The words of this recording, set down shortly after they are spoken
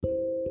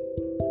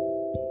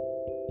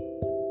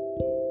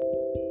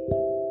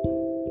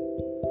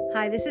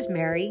Hi, this is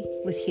Mary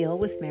with Heal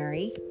with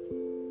Mary.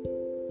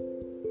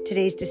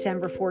 Today's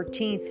December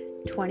 14th,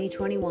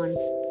 2021.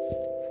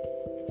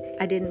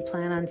 I didn't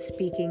plan on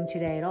speaking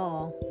today at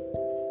all.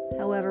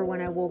 However, when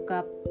I woke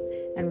up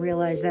and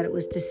realized that it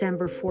was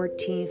December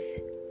 14th,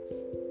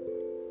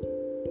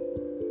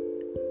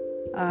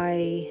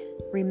 I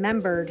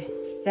remembered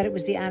that it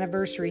was the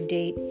anniversary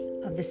date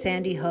of the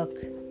Sandy Hook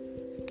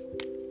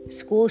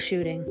school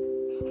shooting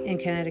in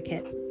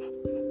Connecticut.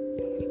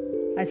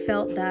 I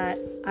felt that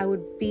I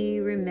would be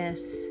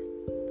remiss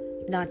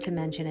not to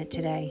mention it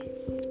today.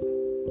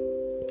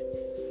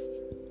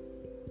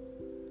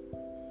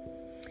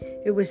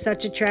 It was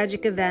such a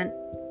tragic event.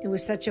 It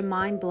was such a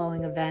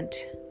mind-blowing event.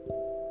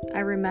 I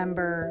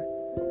remember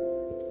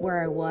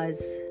where I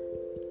was.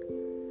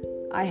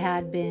 I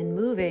had been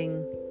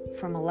moving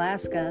from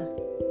Alaska,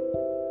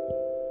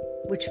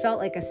 which felt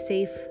like a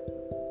safe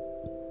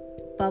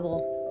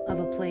bubble of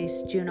a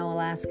place, Juneau,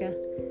 Alaska,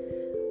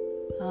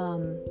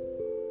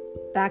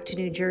 back to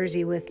New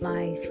Jersey with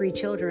my 3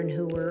 children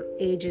who were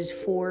ages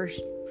 4,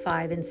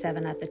 5, and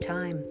 7 at the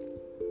time.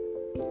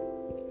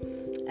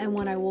 And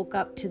when I woke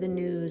up to the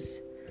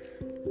news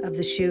of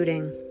the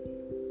shooting,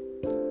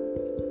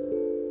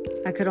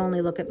 I could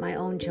only look at my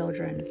own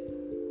children.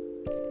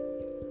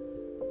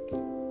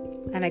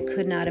 And I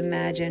could not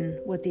imagine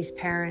what these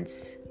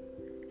parents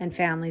and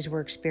families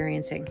were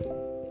experiencing.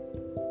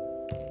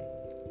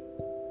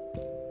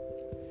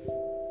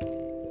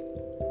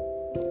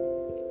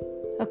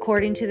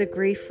 According to the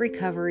Grief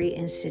Recovery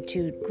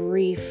Institute,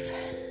 grief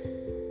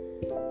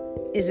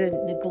is a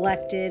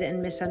neglected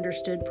and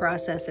misunderstood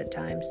process at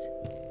times.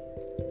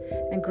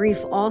 And grief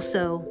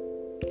also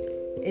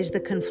is the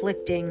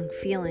conflicting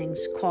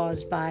feelings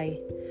caused by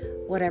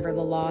whatever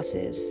the loss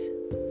is.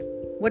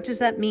 What does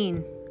that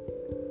mean?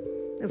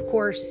 Of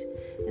course,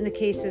 in the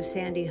case of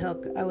Sandy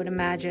Hook, I would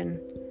imagine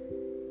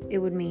it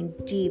would mean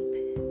deep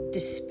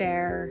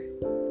despair,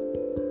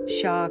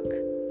 shock,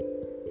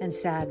 and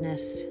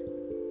sadness,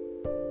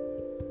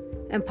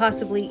 and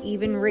possibly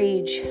even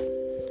rage.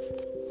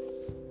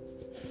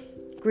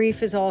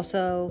 Grief is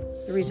also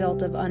the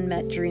result of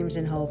unmet dreams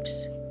and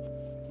hopes.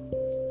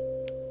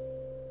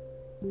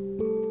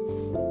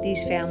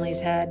 These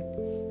families had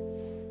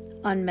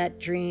unmet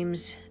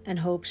dreams and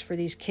hopes for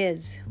these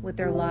kids with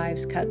their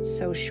lives cut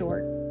so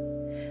short,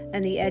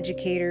 and the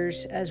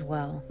educators as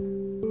well,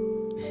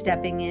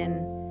 stepping in,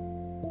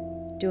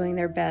 doing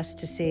their best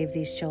to save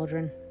these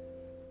children.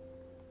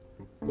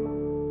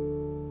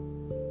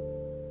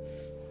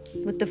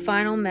 With the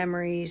final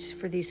memories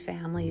for these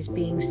families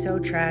being so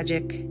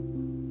tragic,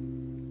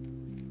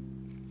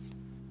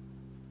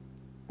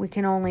 we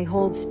can only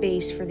hold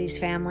space for these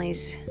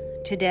families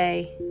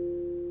today,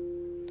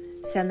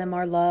 send them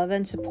our love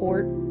and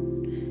support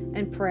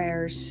and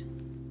prayers,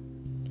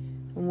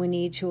 and we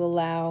need to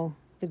allow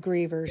the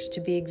grievers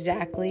to be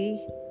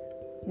exactly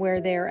where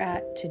they're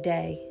at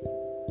today.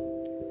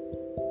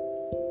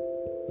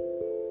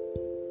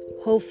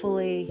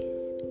 Hopefully,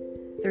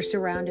 they're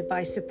surrounded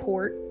by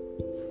support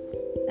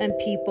and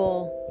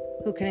people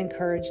who can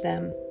encourage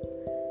them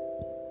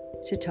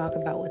to talk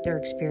about what they're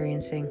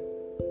experiencing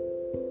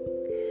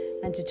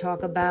and to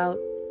talk about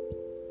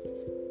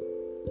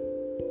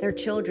their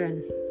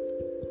children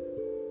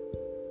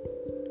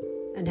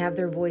and have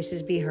their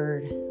voices be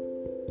heard.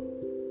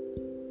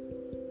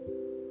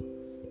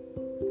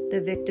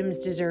 The victims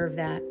deserve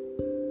that.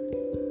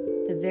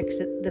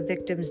 The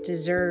victims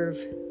deserve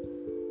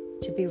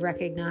to be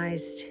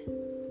recognized.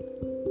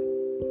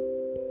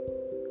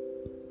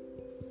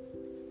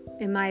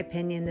 In my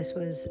opinion, this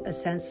was a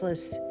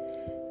senseless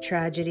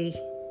tragedy,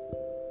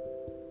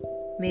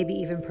 maybe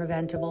even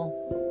preventable,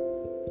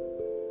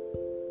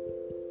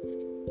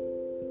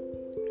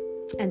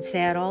 and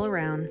sad all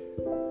around.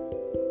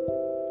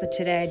 But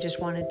today I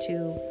just wanted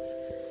to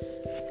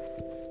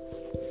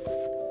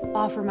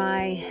offer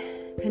my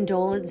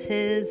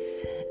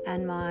condolences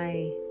and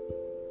my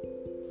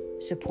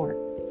support.